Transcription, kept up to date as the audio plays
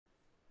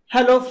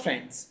Hello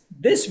friends,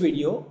 this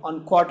video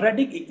on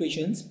quadratic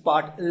equations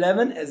part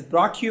 11 is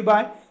brought to you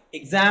by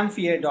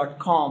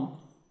examfear.com.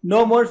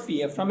 No more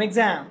fear from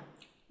exam.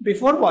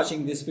 Before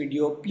watching this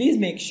video, please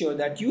make sure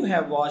that you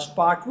have watched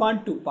part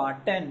 1 to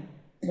part 10.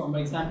 For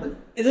example,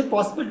 is it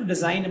possible to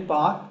design a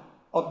park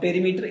of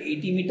perimeter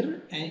 80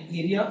 meter and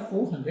area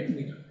 400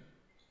 meter?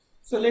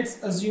 So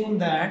let's assume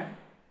that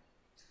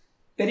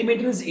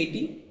perimeter is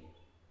 80.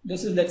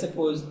 This is, let's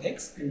suppose,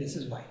 x and this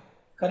is y,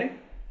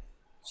 correct?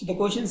 So the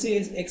question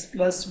says x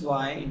plus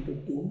y into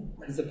 2,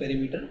 that is the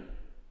perimeter,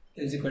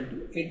 is equal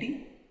to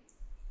 80,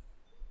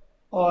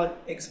 or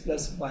x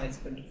plus y is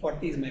equal to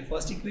 40 is my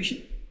first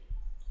equation,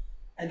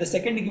 and the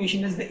second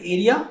equation is the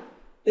area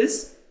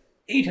is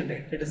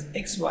 800, that is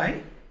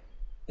xy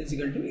is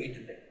equal to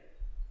 800.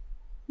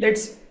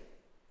 Let's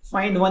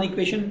find one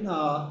equation,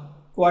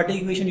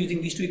 quadratic equation using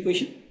these two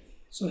equations.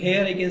 So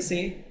here I can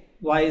say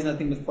y is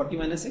nothing but 40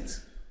 minus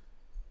x.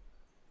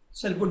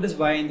 So I'll put this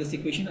y in this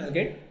equation. I'll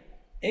get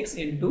x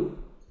into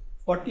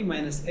 40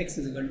 minus x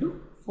is equal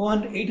to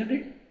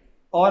 800,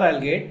 or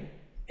I'll get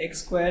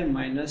x square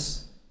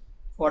minus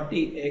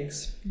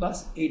 40x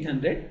plus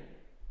 800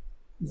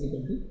 is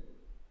equal to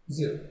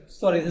 0.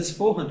 Sorry, this is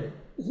 400.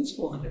 This is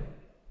 400.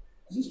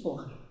 This is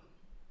 400.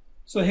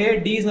 So here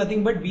d is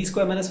nothing but b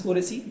square minus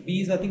 4ac.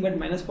 b is nothing but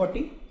minus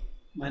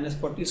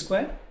 40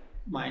 square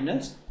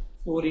minus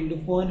 4 into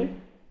 400.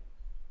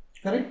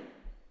 Correct?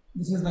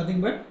 This is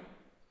nothing but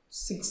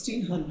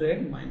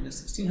 1600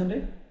 minus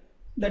 1600.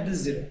 That is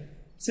 0.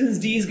 Since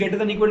d is greater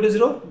than or equal to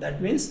 0,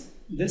 that means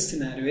this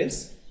scenario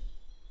is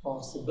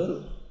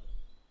possible.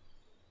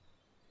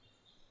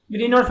 We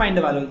need not find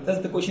the value. Thus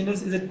the question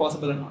is it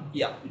possible or not?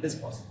 Yeah, it is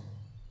possible.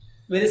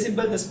 Very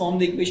simple, just form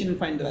the equation and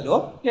find the value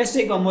of. Let's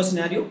take one more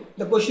scenario.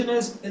 The question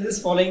is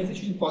this following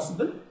situation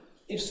possible?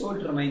 If so,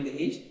 determine the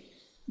age.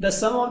 The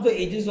sum of the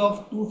ages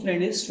of two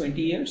friends is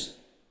 20 years.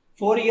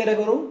 4 years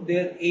ago,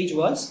 their age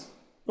was,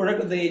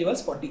 product of the age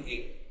was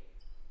 48.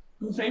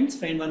 Two friends,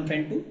 friend 1,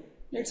 friend 2.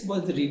 Let's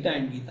suppose the Rita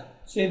and Geeta.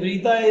 So if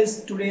Rita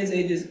is today's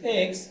age is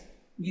x,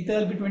 Geeta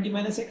will be 20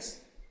 minus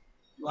x.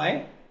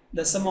 Why?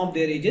 The sum of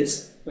their age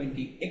is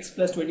 20. X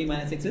plus 20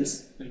 minus x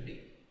is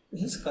 20.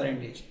 This is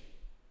current age.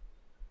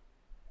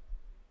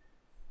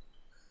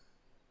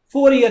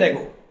 4 years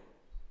ago.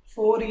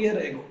 4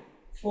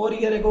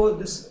 years ago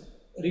this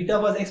Rita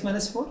was x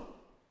minus 4.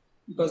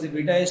 Because if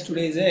Rita is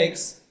today's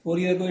x, 4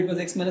 years ago it was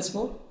x minus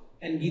 4.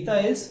 And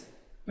Geeta is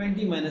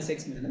 20 minus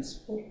x minus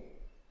 4.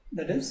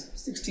 That is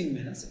 16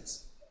 minus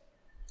x.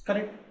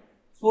 Correct?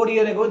 4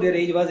 years ago their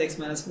age was x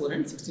minus 4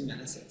 and 16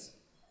 minus x.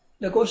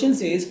 The question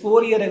says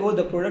 4 years ago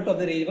the product of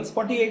their age was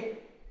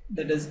 48.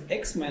 That is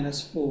x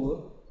minus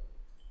 4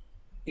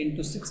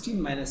 into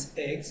 16 minus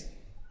x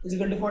is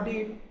equal to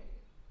 48.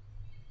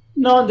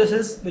 Now this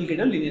is, we'll get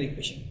a linear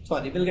equation.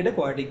 Sorry, we'll get a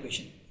quadratic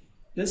equation.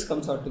 This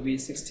comes out to be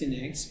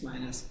 16x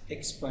minus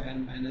x square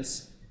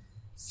minus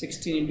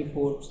 16 into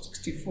 4,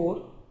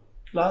 64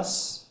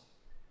 plus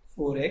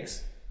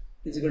 4x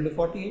is equal to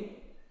 48.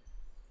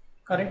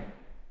 Correct?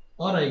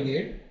 Or I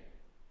get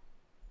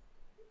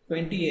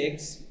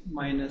 20x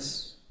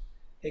minus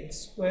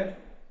x square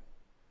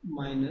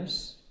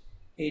minus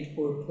 8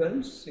 4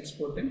 12 6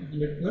 4 10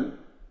 112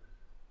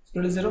 is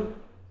equal to 0.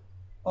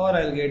 Or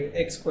I'll get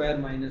x square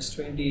minus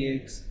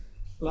 20x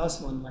plus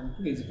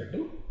 112 is equal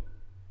to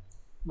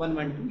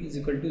 112 is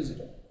equal to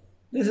 0.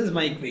 This is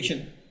my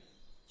equation.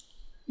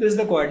 This is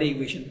the quadratic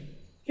equation.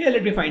 Here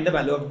let me find the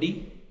value of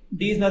d.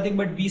 d is nothing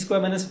but b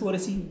square minus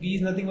 4ac. b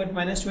is nothing but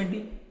minus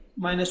 20.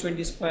 Minus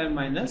 20 square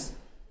minus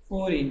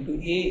 4 into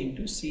a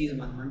into c is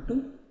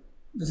 112.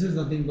 This is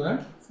nothing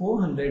but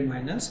 400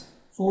 minus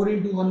 4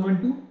 into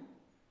 112.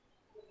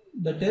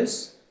 That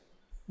is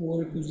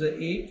 4 into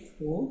the 8,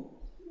 4.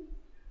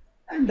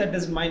 And that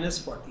is minus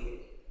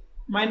 48.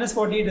 Minus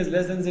 48 is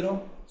less than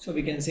 0. So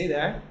we can say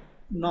that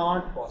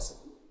not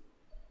possible.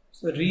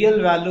 So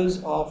real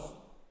values of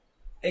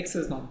x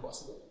is not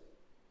possible.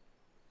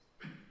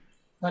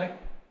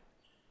 Correct?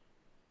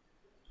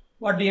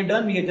 What we have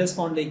done, we have just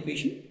found the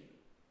equation.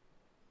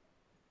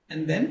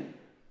 And then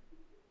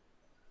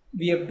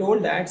we have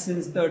told that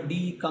since the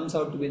d comes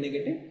out to be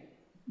negative,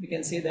 we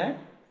can say that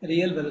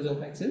real values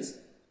of x is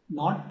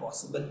not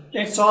possible.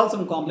 Let's solve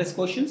some complex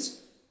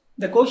questions.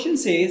 The question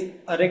says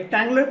a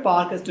rectangular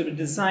park is to be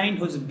designed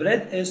whose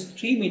breadth is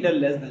 3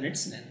 meters less than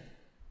its length.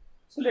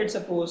 So let's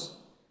suppose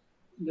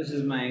this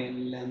is my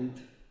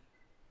length,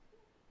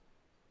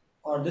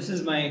 or this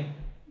is my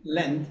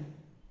length.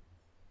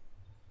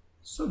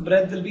 So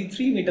breadth will be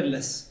 3 meters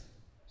less.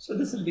 So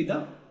this will be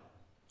the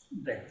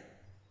breadth.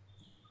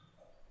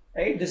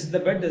 Right? This is the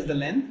breadth, this is the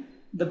length.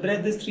 The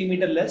breadth is 3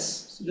 meters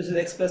less. So this is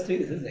x plus 3,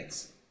 this is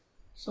x.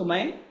 So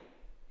my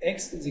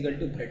x is equal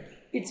to breadth.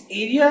 Its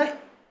area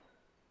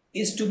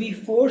is to be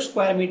 4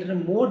 square meter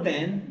more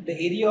than the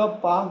area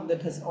of park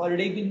that has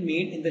already been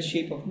made in the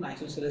shape of an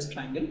isosceles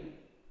triangle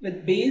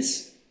with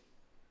base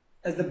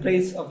as the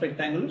base of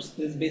rectangles.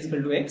 This is base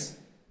equal to x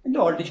and the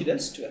altitude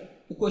as 12.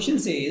 The question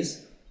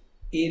says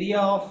area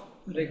of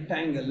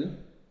rectangle,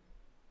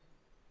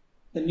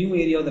 the new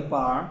area of the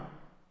park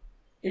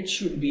it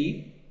should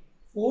be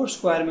 4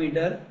 square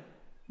meter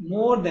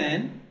more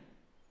than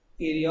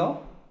area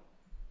of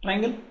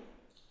triangle.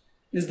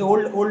 This is the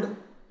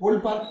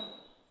old part,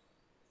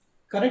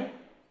 correct?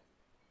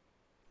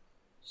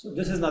 So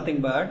this is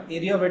nothing but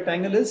area of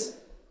rectangle is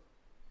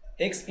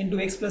x into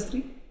x plus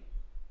 3,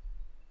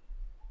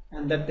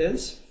 and that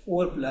is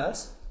 4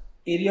 plus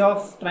area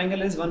of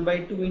triangle is 1 by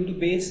 2 into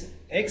base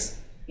x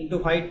into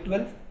height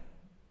 12,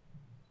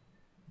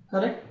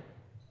 correct?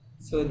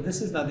 So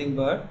this is nothing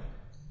but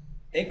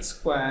x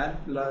square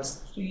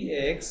plus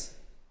 3x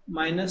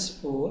minus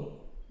 4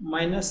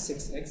 minus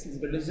 6x is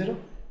equal to 0,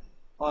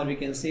 or we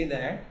can say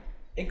that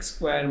x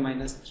square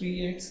minus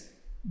 3x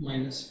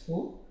minus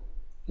 4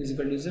 is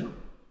equal to 0.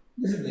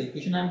 This is the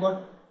equation I have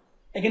got.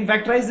 I can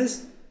factorize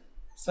this,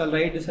 so I'll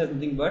write this as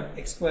nothing but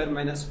x square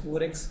minus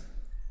 4x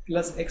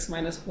plus x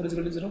minus 4 is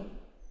equal to 0,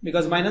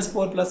 because minus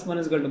 4 plus 1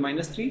 is equal to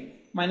minus 3,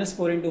 minus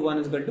 4 into 1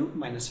 is equal to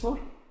minus 4.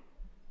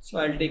 So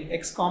I'll take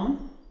x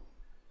common,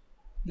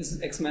 this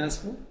is x minus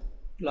 4,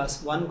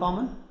 plus 1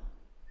 common,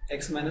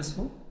 x minus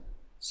 4,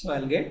 so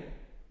I'll get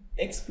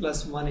x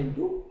plus 1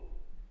 into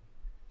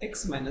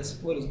x minus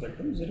 4 is equal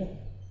to 0.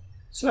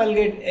 So I'll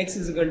get x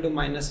is equal to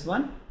minus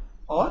 1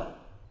 or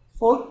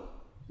 4.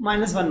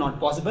 Minus 1 not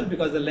possible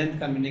because the length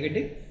can be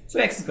negative,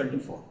 so x is equal to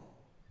 4.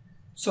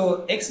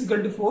 So x is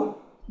equal to 4,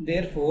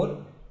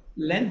 therefore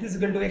length is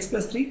equal to x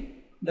plus 3,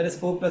 that is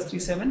 4 plus 3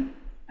 7,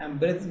 and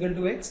breadth is equal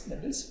to x,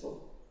 that is 4.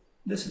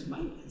 This is my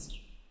answer.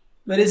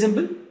 Very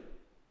simple.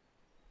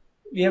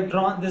 We have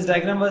drawn, this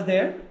diagram was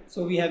there,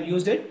 so we have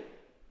used it,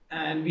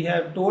 and we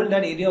have told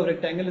that area of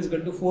rectangle is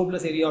equal to 4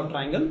 plus area of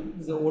triangle.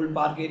 This is the old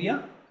park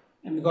area,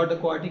 and we got the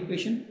quadratic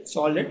equation,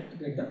 solved it to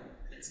get the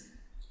answer.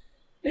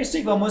 Let's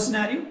take one more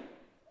scenario.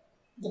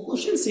 The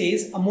question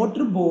says a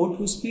motor boat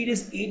whose speed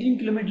is 18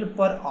 km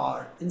per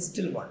hour in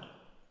still water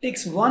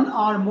takes 1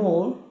 hour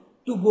more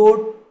to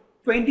go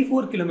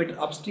 24 km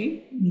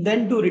upstream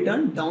then to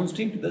return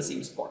downstream to the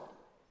same spot.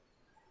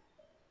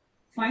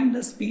 Find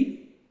the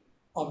speed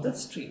of the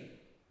stream.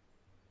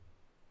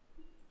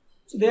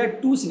 So there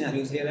are two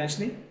scenarios here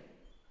actually.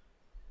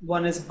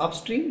 One is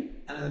upstream,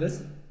 another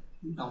is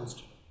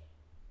downstream.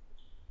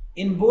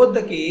 In both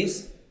the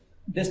case,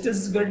 distance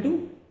is equal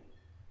to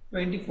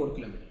 24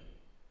 km.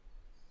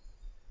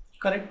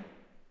 Correct?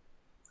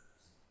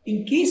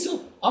 In case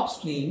of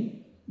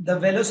upstream, the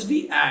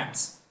velocity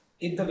adds.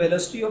 If the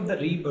velocity of the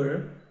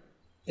river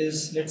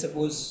is, let's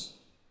suppose,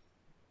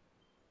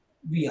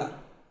 VR,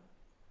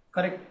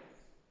 correct?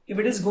 If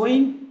it is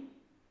going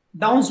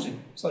downstream,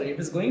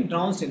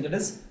 that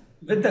is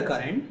with the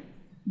current,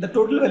 the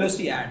total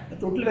velocity add. The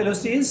total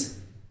velocity is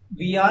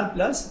VR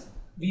plus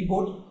V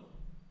boat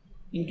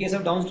in case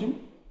of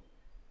downstream.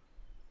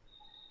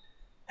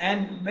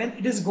 And when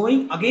it is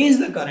going against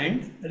the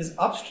current, that is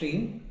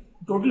upstream,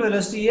 total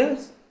velocity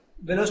is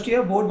velocity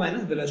of boat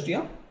minus velocity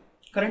of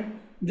current.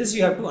 This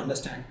you have to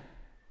understand.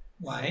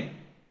 Why?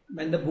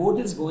 When the boat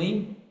is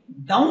going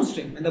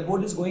downstream,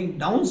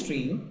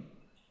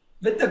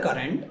 with the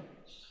current,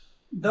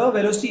 the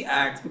velocity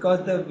adds,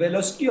 because the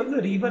velocity of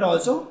the river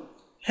also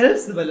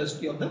helps the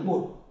velocity of the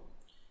boat.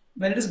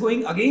 When it is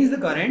going against the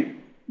current,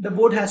 the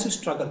boat has to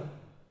struggle,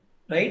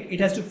 right?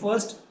 It has to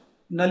first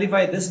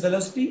nullify this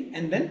velocity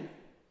and then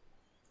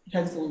it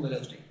has its own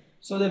velocity.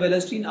 So the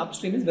velocity in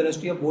upstream is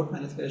velocity of boat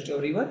minus velocity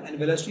of river, and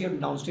velocity of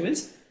downstream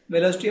is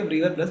velocity of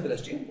river plus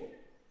velocity of boat.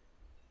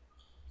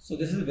 So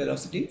this is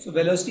velocity. So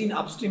velocity in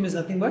upstream is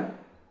nothing but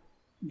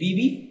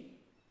VB.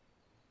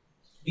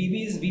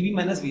 VB is VB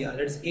minus VR.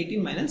 That is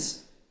 18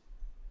 minus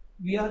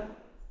VR.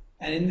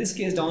 And in this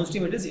case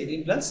downstream it is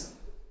 18 plus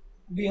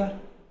VR.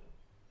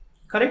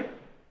 Correct?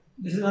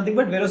 This is nothing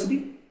but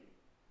velocity,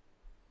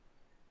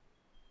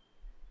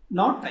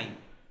 not time.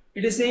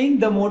 It is saying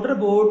the motor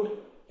boat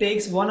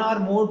takes 1 hour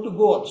more to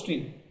go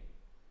upstream.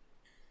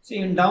 So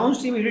in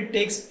downstream, if it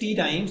takes t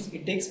times,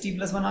 it takes t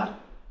plus 1 hour.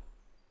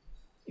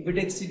 If it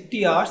takes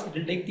t hours, it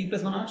will take t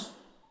plus 1 hours.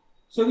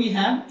 So we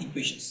have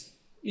equations.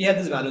 We have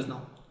these values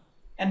now.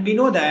 And we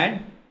know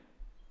that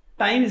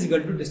time is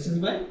equal to distance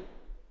by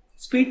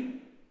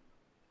speed.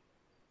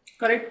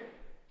 Correct?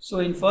 So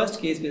in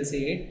first case, we will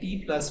say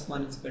t plus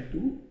 1 is equal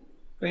to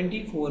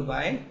 24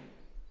 by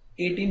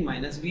 18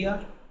 minus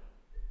VR.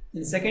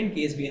 In second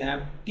case, we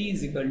have t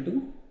is equal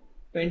to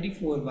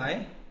 24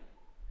 by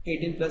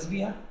 18 plus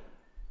VR.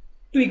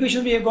 Two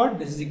equations we have got.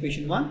 This is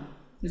equation 1,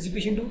 this is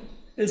equation 2.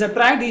 We'll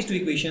subtract these two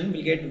equations.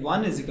 We'll get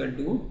 1 is equal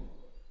to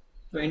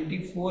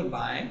 24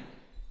 by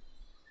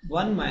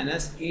 1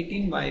 minus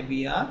 18 by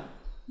VR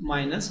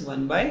minus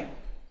 1 by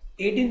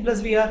 18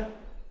 plus VR.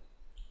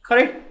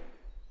 Correct?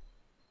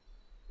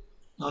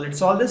 Now let's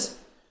solve this.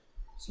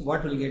 So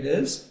what we'll get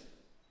is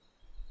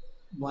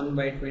 1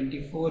 by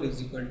 24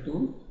 is equal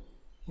to,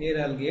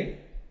 here I'll get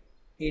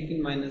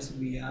 18 minus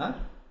VR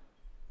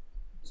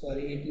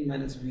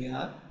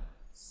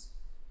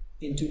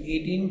into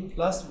 18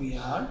 plus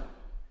VR.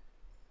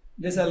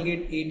 This I'll get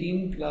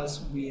 18 plus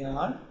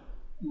VR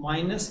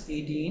minus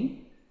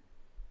 18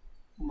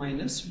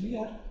 minus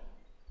VR.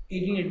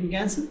 18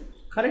 cancel,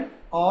 correct?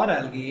 Or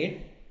I'll get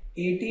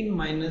 18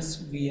 minus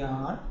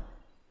VR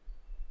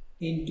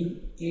into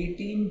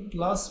 18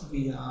 plus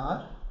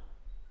VR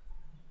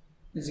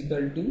is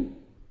equal to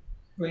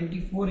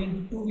 24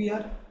 into 2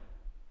 VR.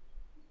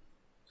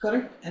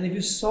 Correct? And if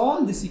you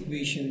solve this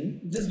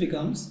equation, this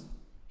becomes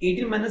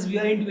 18 minus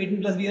VR into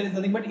 18 plus VR is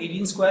nothing but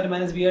 18 square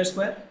minus VR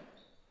square.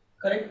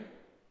 Correct?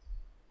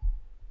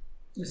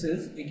 This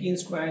is 18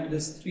 square,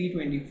 this is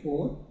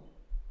 324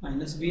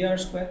 minus VR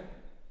square.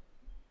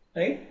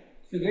 Right?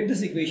 If you get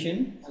this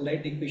equation, I'll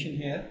write the equation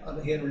here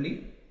or here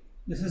only.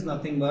 This is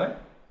nothing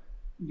but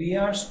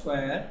VR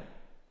square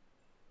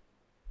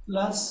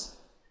plus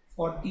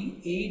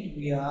 48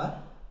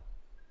 VR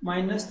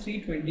minus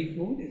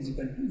 324 is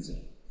equal to 0.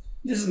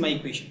 This is my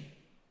equation.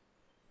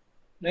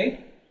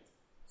 Right?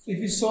 So if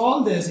you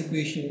solve this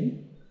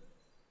equation,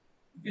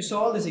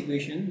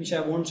 which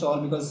I won't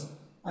solve because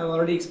I've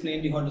already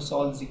explained you how to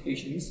solve these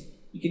equations,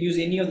 you can use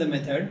any of the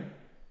method.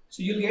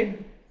 So you'll get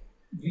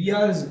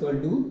VR is equal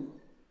to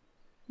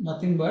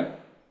nothing but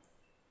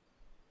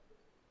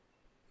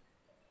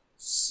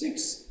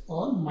 6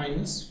 or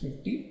minus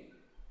 54.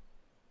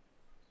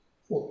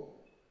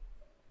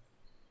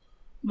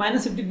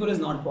 Minus 54 is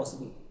not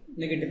possible,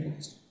 negative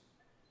constant.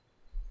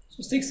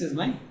 So 6 is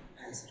my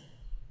answer.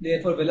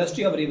 Therefore,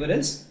 velocity of river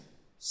is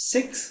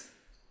 6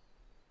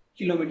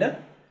 km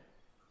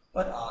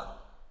per hour,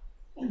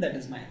 and that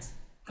is my answer.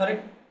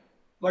 Correct?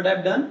 What I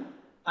have done,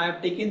 I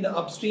have taken the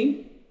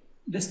upstream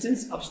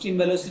distance, upstream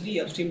velocity,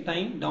 upstream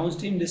time,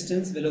 downstream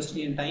distance,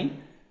 velocity and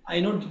time. I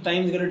know the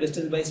time is equal to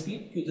distance by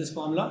speed. Use this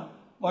formula.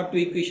 Got two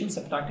equations,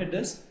 subtracted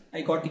this.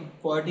 I got the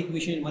quadratic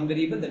equation in one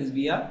variable, that is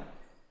VR,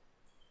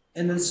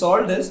 and then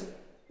solved this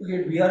to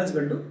get VR is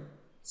equal to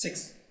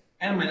 6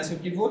 and minus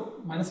 54.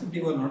 Minus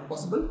 54 not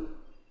possible.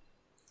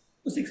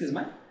 So 6 is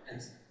my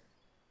answer.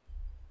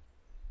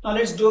 Now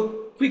let's do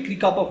a quick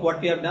recap of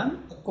what we have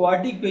done. A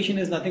quadratic equation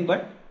is nothing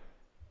but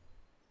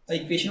an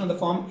equation of the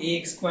form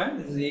ax square.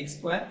 This is ax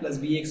square plus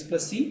bx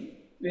plus c,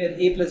 where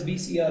a plus b,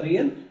 c are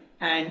real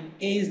and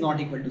a is not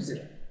equal to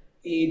 0.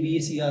 A, b,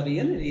 c are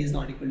real and a is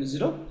not equal to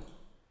 0.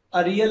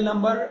 A real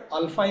number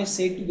alpha is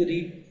said to be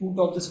the root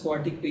of this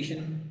quadratic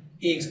equation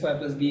ax square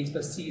plus bx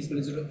plus c is equal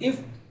to 0.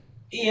 If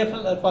a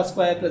alpha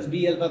square plus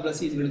b alpha plus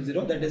c is equal to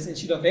 0, that is,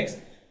 instead of x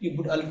you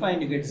put alpha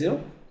and you get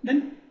 0,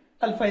 then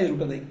alpha is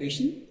root of the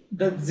equation.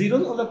 The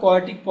zeros of the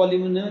quadratic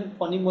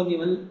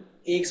polynomial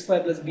ax square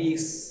plus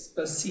bx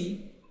plus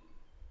c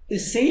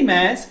is same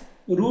as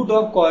root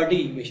of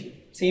quadratic equation.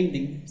 Same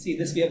thing. See,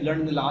 this we have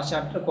learned in the last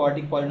chapter,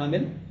 quadratic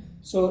polynomial.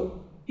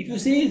 So if you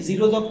say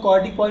zeros of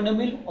quadratic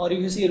polynomial or if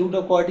you say root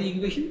of quadratic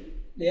equation,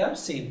 they are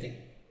same thing.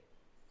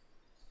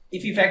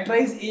 If you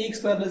factorize ax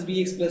square plus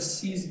bx plus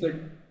c is equal to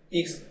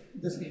x,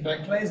 this we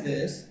factorize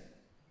this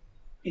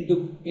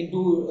into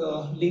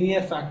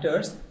linear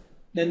factors,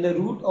 then the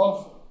root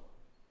of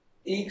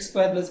ax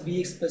square plus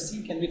bx plus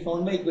c can be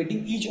found by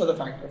equating each of the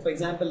factor. For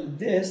example,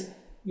 this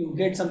you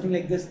get something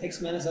like this,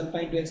 x minus alpha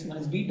into x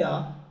minus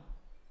beta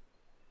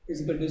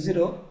is equal to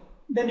 0.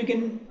 Then you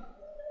can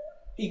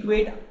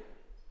equate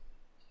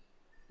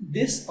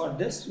this or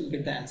this, you will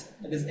get the answer.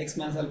 That is, x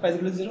minus alpha is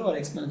equal to 0 or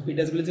x minus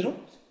beta is equal to 0,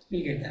 you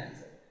will get the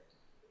answer.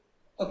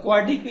 A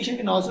quadratic equation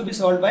can also be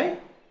solved by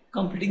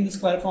completing the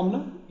square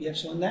formula. We have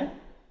shown that.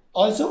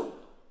 Also,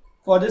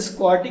 for this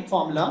quadratic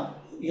formula,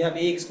 we have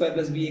ax square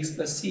plus bx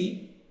plus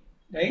c,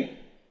 right?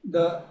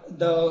 The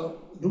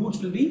roots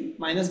will be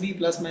minus b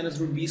plus minus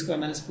root b square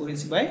minus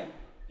 4ac by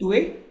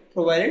 2a,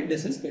 provided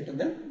this is greater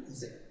than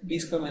 0. B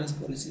square minus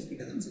 4ac is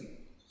greater than 0.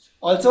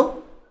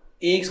 Also,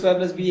 ax square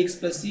plus bx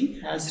plus c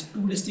has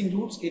two distinct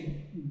roots. If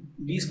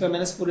b square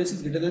minus 4ac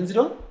is greater than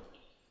 0,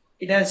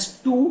 it has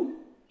two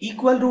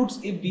equal roots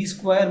if b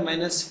square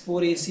minus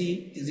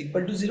 4ac is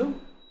equal to 0,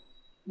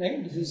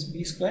 right? This is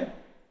b square,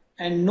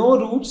 and no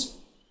roots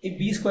if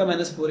b square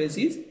minus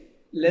 4ac is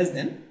less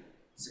than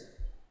 0.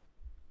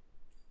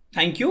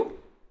 Thank you.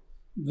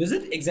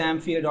 Visit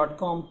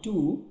examfear.com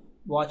to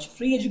watch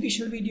free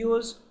educational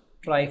videos,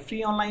 try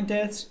free online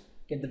tests,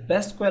 get the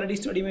best quality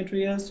study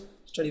materials,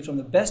 study from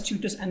the best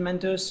tutors and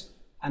mentors,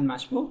 and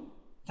much more.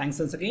 Thanks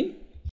once again.